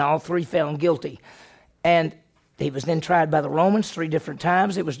illegal, and all 3 found guilty. And he was then tried by the Romans 3 different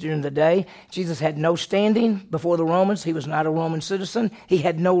times. It was during the day. Jesus had no standing before the Romans. He was not a Roman citizen. He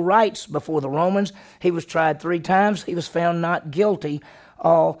had no rights before the Romans. He was tried 3 times. He was found not guilty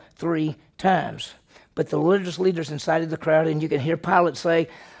all 3 times. But the religious leaders incited the crowd, and you can hear Pilate say,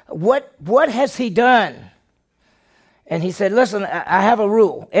 what has he done? And he said, listen, I have a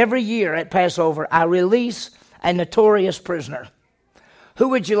rule. Every year at Passover, I release a notorious prisoner. Who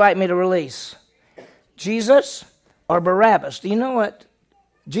would you like me to release? Jesus or Barabbas? Do you know what?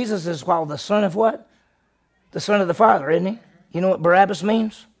 Jesus is called the son of what? The son of the Father, isn't he? You know what Barabbas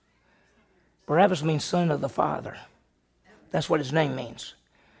means? Barabbas means son of the Father. That's what his name means.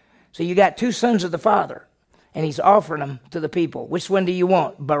 So you got 2 sons of the Father, and he's offering them to the people. Which one do you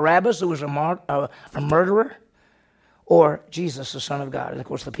want? Barabbas, who was a murderer? Or Jesus, the Son of God? And of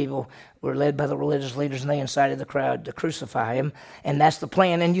course, the people were led by the religious leaders, and they incited the crowd to crucify him. And that's the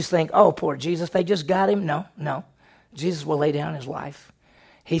plan. And you think, oh, poor Jesus, they just got him. No. Jesus will lay down his life.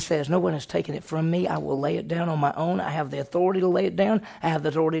 He says, no one has taken it from me. I will lay it down on my own. I have the authority to lay it down. I have the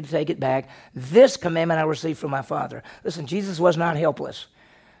authority to take it back. This commandment I received from my Father. Listen, Jesus was not helpless.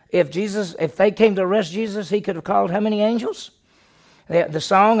 If they came to arrest Jesus, he could have called how many angels? The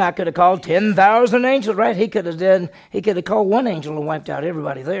song, I could have called 10,000 angels, right? He could have called 1 angel and wiped out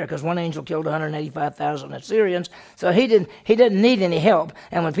everybody there, because 1 angel killed 185,000 Assyrians. So he didn't need any help.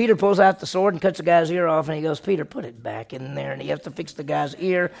 And when Peter pulls out the sword and cuts the guy's ear off, and he goes, Peter, put it back in there, and he has to fix the guy's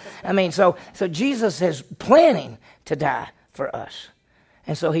ear. I mean, so Jesus is planning to die for us.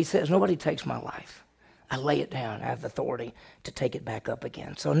 And so he says, nobody takes my life. I lay it down. I have the authority to take it back up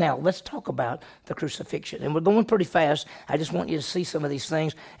again. So now let's talk about the crucifixion. And we're going pretty fast. I just want you to see some of these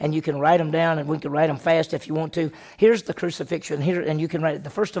things, and you can write them down, and we can write them fast if you want to. Here's the crucifixion, and you can write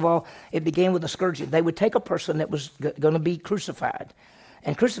it. First of all, it began with the scourging. They would take a person that was going to be crucified,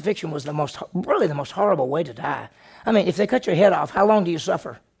 and crucifixion was the most horrible way to die. I mean, if they cut your head off, how long do you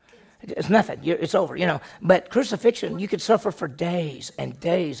suffer? It's nothing. It's over, But crucifixion, you could suffer for days and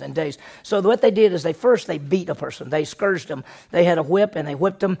days and days. So what they did is they beat a person. They scourged them. They had a whip, and they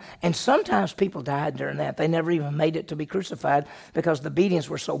whipped them. And sometimes people died during that. They never even made it to be crucified because the beatings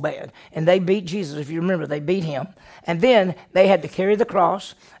were so bad. And they beat Jesus. If you remember, they beat him. And then they had to carry the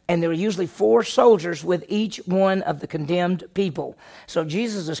cross. And there were usually 4 soldiers with each one of the condemned people. So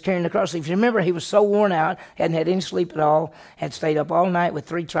Jesus is carrying the cross. If you remember, he was so worn out, hadn't had any sleep at all, had stayed up all night with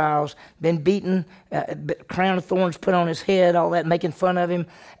 3 trials, been beaten, crown of thorns put on his head, all that, making fun of him.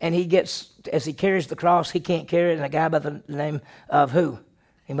 And as he carries the cross, he can't carry it. And a guy by the name of who?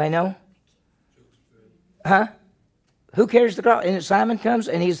 Anybody know? Huh? Who carries the cross? And Simon comes,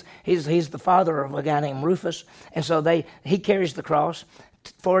 and he's the father of a guy named Rufus. And so he carries the cross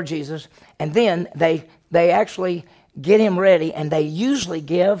for Jesus, and then they actually get him ready, and they used to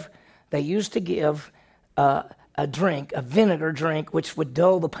give a drink, a vinegar drink, which would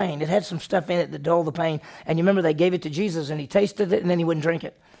dull the pain. It had some stuff in it that dulled the pain, and you remember they gave it to Jesus, and he tasted it, and then he wouldn't drink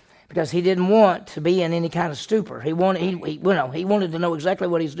it because he didn't want to be in any kind of stupor. He wanted to know exactly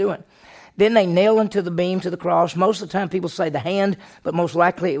what he's doing. Then they nail him to the beam, to the cross. Most of the time people say the hand, but most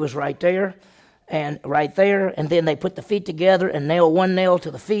likely it was right there. And then they put the feet together and nail 1 nail to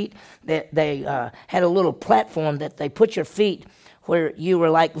the feet. They had a little platform that they put your feet where you were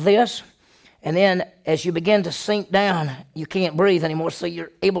like this, and then as you begin to sink down, you can't breathe anymore, so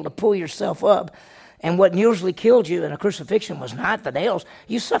you're able to pull yourself up. And what usually killed you in a crucifixion was not the nails.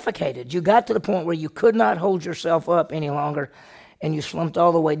 You suffocated. You got to the point where you could not hold yourself up any longer, and you slumped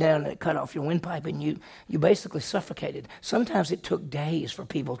all the way down and it cut off your windpipe and you basically suffocated. Sometimes it took days for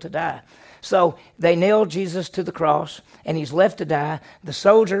people to die. So they nailed Jesus to the cross, and he's left to die. The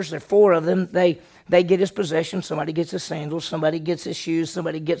soldiers, there are 4 of them, they get his possessions. Somebody gets his sandals, somebody gets his shoes,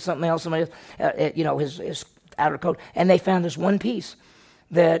 somebody gets something else, somebody his outer coat. And they found this one piece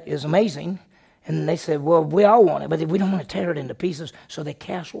that is amazing. And they said, well, we all want it, but we don't want to tear it into pieces. So they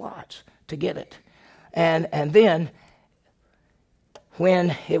cast lots to get it. And then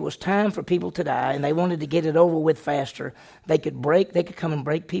when it was time for people to die and they wanted to get it over with faster, they could come and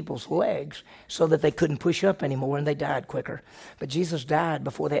break people's legs so that they couldn't push up anymore and they died quicker. But Jesus died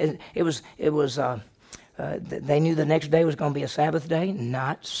before they. They knew the next day was going to be a Sabbath day,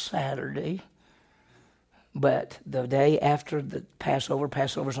 not Saturday. But the day after the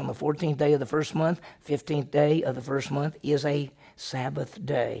Passover's on the 14th day of the first month, 15th day of the first month is a Sabbath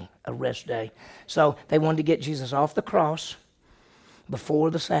day, a rest day. So they wanted to get Jesus off the cross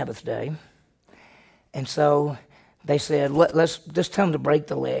before the Sabbath day. And so they said, let's just tell them to break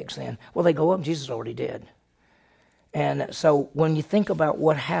the legs then. Well, they go up and Jesus already did. And so when you think about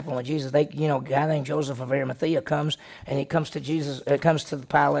what happened with Jesus, a guy named Joseph of Arimathea comes, and he comes to the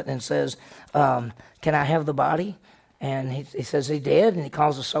Pilate and says, can I have the body? And he says, he dead? And he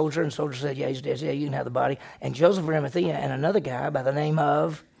calls a soldier, and the soldier said, yeah, he's dead. Yeah, you can have the body. And Joseph of Arimathea and another guy by the name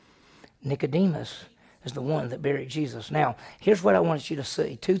of Nicodemus is the one that buried Jesus. Now, here's what I want you to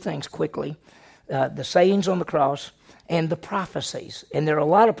see. 2 things quickly. The sayings on the cross and the prophecies. And there are a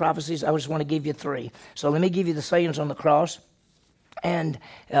lot of prophecies. I just want to give you 3. So let me give you the sayings on the cross. And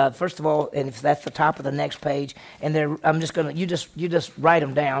first of all, and if that's the top of the next page, and I'm just going to, you just write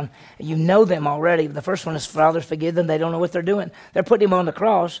them down. You know them already. The first one is, Father, forgive them. They don't know what they're doing. They're putting him on the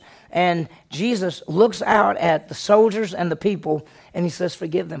cross. And Jesus looks out at the soldiers and the people, and he says,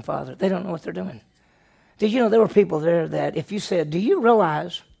 forgive them, Father. They don't know what they're doing. Did you know there were people there that if you said, do you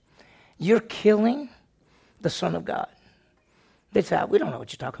realize you're killing the Son of God? They'd say, we don't know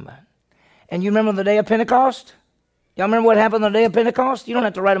what you're talking about. And you remember the day of Pentecost? Y'all remember what happened on the day of Pentecost? You don't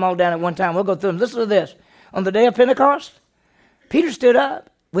have to write them all down at one time. We'll go through them. Listen to this. On the day of Pentecost, Peter stood up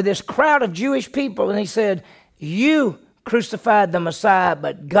with this crowd of Jewish people, and he said, you crucified the Messiah,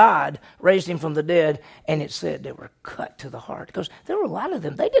 but God raised him from the dead. And it said they were cut to the heart, because there were a lot of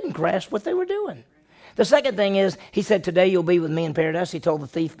them. They didn't grasp what they were doing. The second thing is, he said, today you'll be with me in paradise. He told the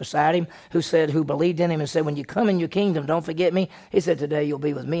thief beside him who believed in him and said, when you come in your kingdom, don't forget me. He said, today you'll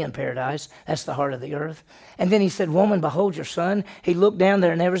be with me in paradise. That's the heart of the earth. And then he said, woman, behold your son. He looked down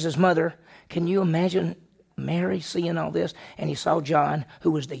there, and there was his mother. Can you imagine Mary seeing all this? And he saw John,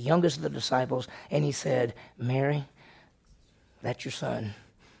 who was the youngest of the disciples, and he said, Mary, that's your son.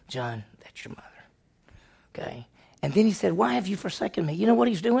 John, that's your mother. Okay? And then he said, why have you forsaken me? You know what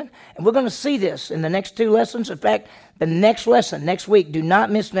he's doing? And we're going to see this in the next 2 lessons. In fact, the next lesson, next week, do not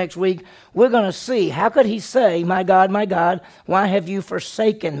miss next week. We're going to see, how could he say, my God, why have you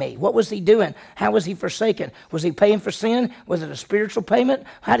forsaken me? What was he doing? How was he forsaken? Was he paying for sin? Was it a spiritual payment?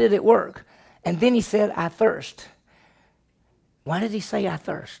 How did it work? And then he said, I thirst. Why did he say I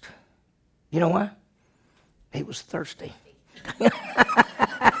thirst? You know why? He was thirsty.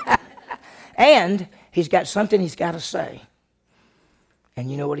 And he's got something he's got to say. And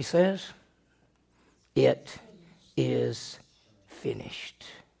you know what he says? It is finished.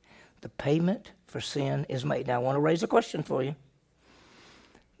 The payment for sin is made. Now, I want to raise a question for you.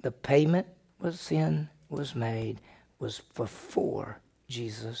 The payment for sin was made was before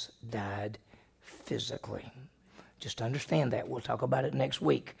Jesus died physically. Just understand that. We'll talk about it next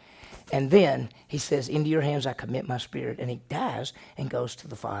week. And then he says, into your hands I commit my spirit. And he dies and goes to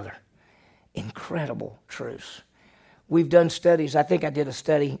the Father. Incredible truths. We've done studies. I think I did a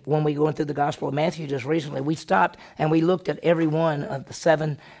study when we went through the Gospel of Matthew just recently. We stopped and we looked at every one of the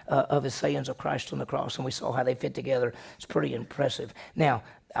 7 of his sayings of Christ on the cross, and we saw how they fit together. It's pretty impressive. Now,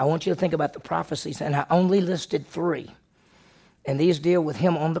 I want you to think about the prophecies, and I only listed 3. And these deal with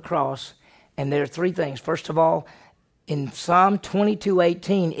him on the cross, and there are 3 things. First of all, in Psalm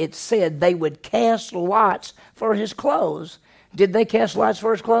 22:18, it said they would cast lots for his clothes. Did they cast lots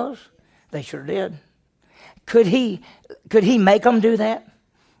for his clothes? They sure did. Could he make them do that?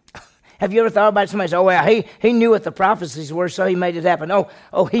 Have you ever thought about somebody say, oh, well, he knew what the prophecies were, so he made it happen.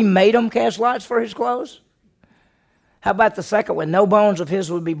 Oh, he made them cast lots for his clothes? How about the second one? No bones of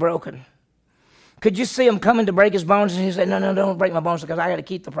his would be broken. Could you see him coming to break his bones, and he said, no, don't break my bones because I got to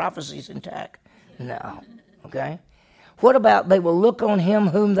keep the prophecies intact? No. Okay? What about they will look on him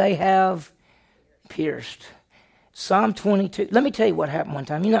whom they have pierced? Psalm 22. Let me tell you what happened one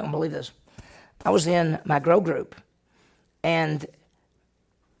time. You're not going to believe this. I was in my grow group, and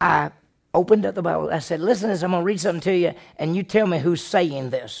I opened up the Bible. I said, listen to this, I'm going to read something to you, and you tell me who's saying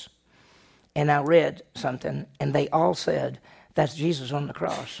this. And I read something, and they all said, that's Jesus on the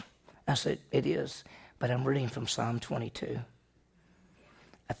cross. I said, it is, but I'm reading from Psalm 22.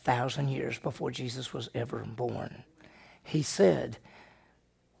 1,000 years before Jesus was ever born. He said,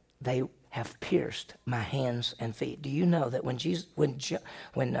 they have pierced my hands and feet. Do you know that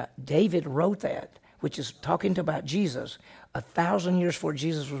when David wrote that, which is talking about Jesus, 1,000 years before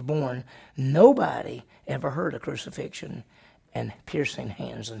Jesus was born, nobody ever heard of crucifixion and piercing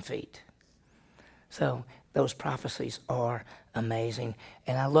hands and feet. So those prophecies are amazing.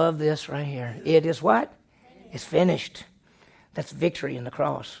 And I love this right here. It is what? It's finished. That's victory in the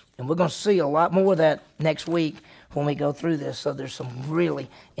cross. And we're going to see a lot more of that next week when we go through this. So there's some really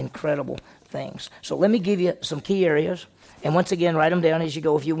incredible things. So let me give you some key areas. And once again, write them down as you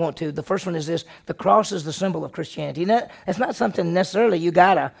go if you want to. The first one is this. The cross is the symbol of Christianity. Now, that's not something necessarily you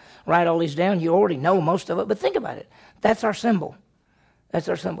got to write all these down. You already know most of it. But think about it. That's our symbol. That's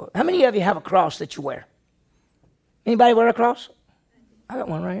our symbol. How many of you have a cross that you wear? Anybody wear a cross? I got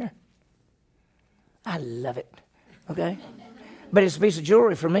one right here. I love it. Okay? But it's a piece of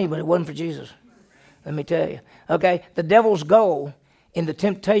jewelry for me, but it wasn't for Jesus. Let me tell you. Okay? The devil's goal in the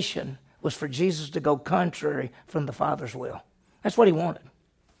temptation was for Jesus to go contrary from the Father's will. That's what he wanted.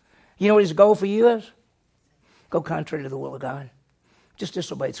 You know what his goal for you is? Go contrary to the will of God. Just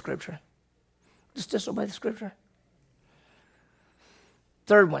disobey the Scripture. Just disobey the Scripture.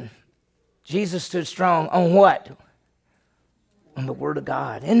 Third one. Jesus stood strong on what? On the Word of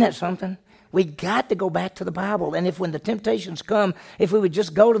God. Isn't that something? We got to go back to the Bible. And if when the temptations come, if we would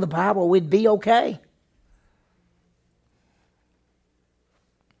just go to the Bible, we'd be okay.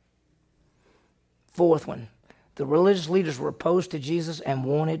 Fourth one. The religious leaders were opposed to Jesus and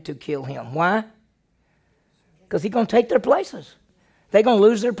wanted to kill him. Why? Because he's going to take their places. They're going to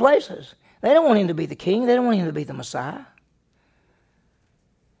lose their places. They don't want him to be the king. They don't want him to be the Messiah.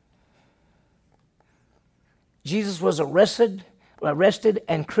 Jesus was arrested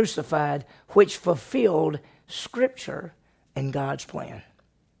and crucified, which fulfilled Scripture and God's plan.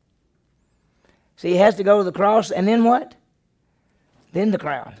 See, he has to go to the cross, and then what? Then the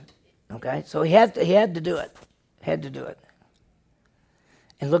crown. Okay, so he had to do it. Had to do it.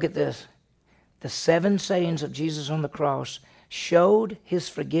 And look at this. The 7 sayings of Jesus on the cross showed his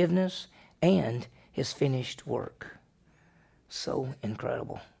forgiveness and his finished work. So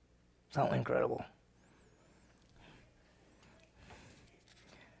incredible. So incredible.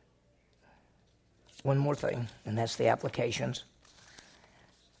 One more thing, and that's the applications.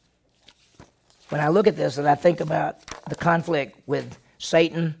 When I look at this and I think about the conflict with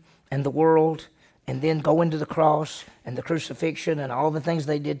Satan and the world, and then go into the cross and the crucifixion and all the things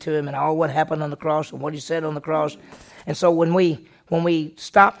they did to him and all what happened on the cross and what he said on the cross. And so when we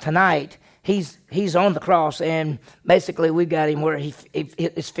stop tonight, he's on the cross, and basically we've got him where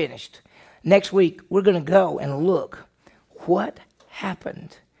it's finished. Next week, we're going to go and look what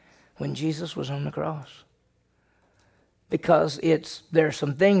happened when Jesus was on the cross. Because there are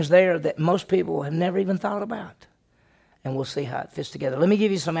some things there that most people have never even thought about. And we'll see how it fits together. Let me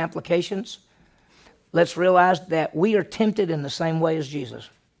give you some applications. Let's realize that we are tempted in the same way as Jesus.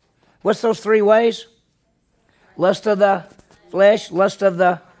 What's those 3 ways? Lust of the flesh, lust of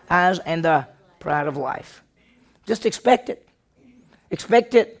the eyes, and the pride of life. Just expect it.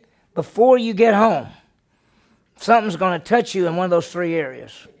 Expect it before you get home. Something's going to touch you in one of those 3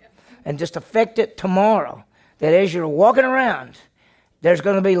 areas. And just affect it tomorrow. That as you're walking around, there's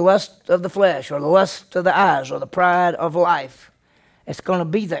going to be lust of the flesh, or the lust of the eyes, or the pride of life. It's going to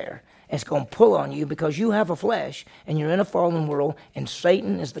be there. It's going to pull on you because you have a flesh, and you're in a fallen world, and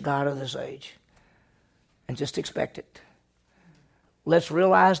Satan is the god of this age. And just expect it. Let's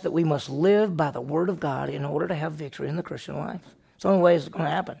realize that we must live by the Word of God in order to have victory in the Christian life. It's the only way it's going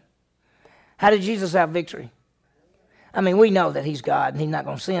to happen. How did Jesus have victory? I mean, we know that he's God and he's not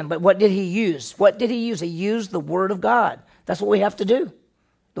going to sin, but what did he use? What did he use? He used the Word of God. That's what we have to do,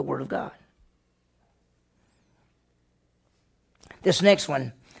 the Word of God. This next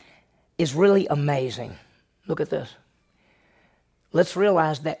one is really amazing. Look at this. Let's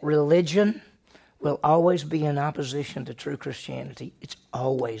realize that religion will always be in opposition to true Christianity. It's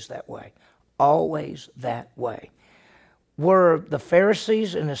always that way. Always that way. Were the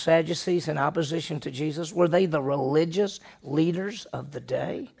Pharisees and the Sadducees in opposition to Jesus? Were they the religious leaders of the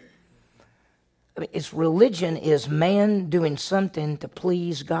day? I mean, religion is man doing something to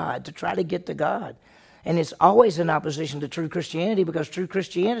please God, to try to get to God. And it's always in opposition to true Christianity because true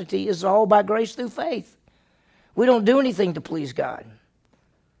Christianity is all by grace through faith. We don't do anything to please God.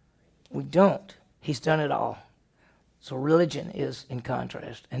 We don't. He's done it all. So religion is in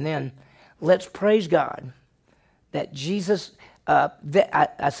contrast. And then let's praise God that Jesus,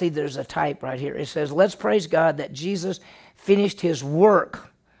 I see there's a type right here. It says, let's praise God that Jesus finished his work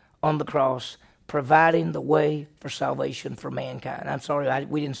on the cross, providing the way for salvation for mankind. I'm sorry,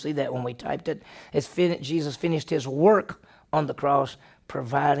 we didn't see that when we typed it. Jesus finished his work on the cross,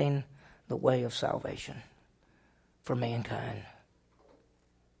 providing the way of salvation for mankind.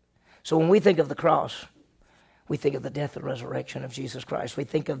 So when we think of the cross, we think of the death and resurrection of Jesus Christ. We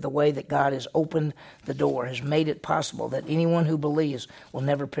think of the way that God has opened the door, has made it possible that anyone who believes will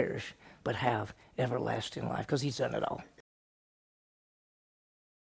never perish, but have everlasting life, because he's done it all.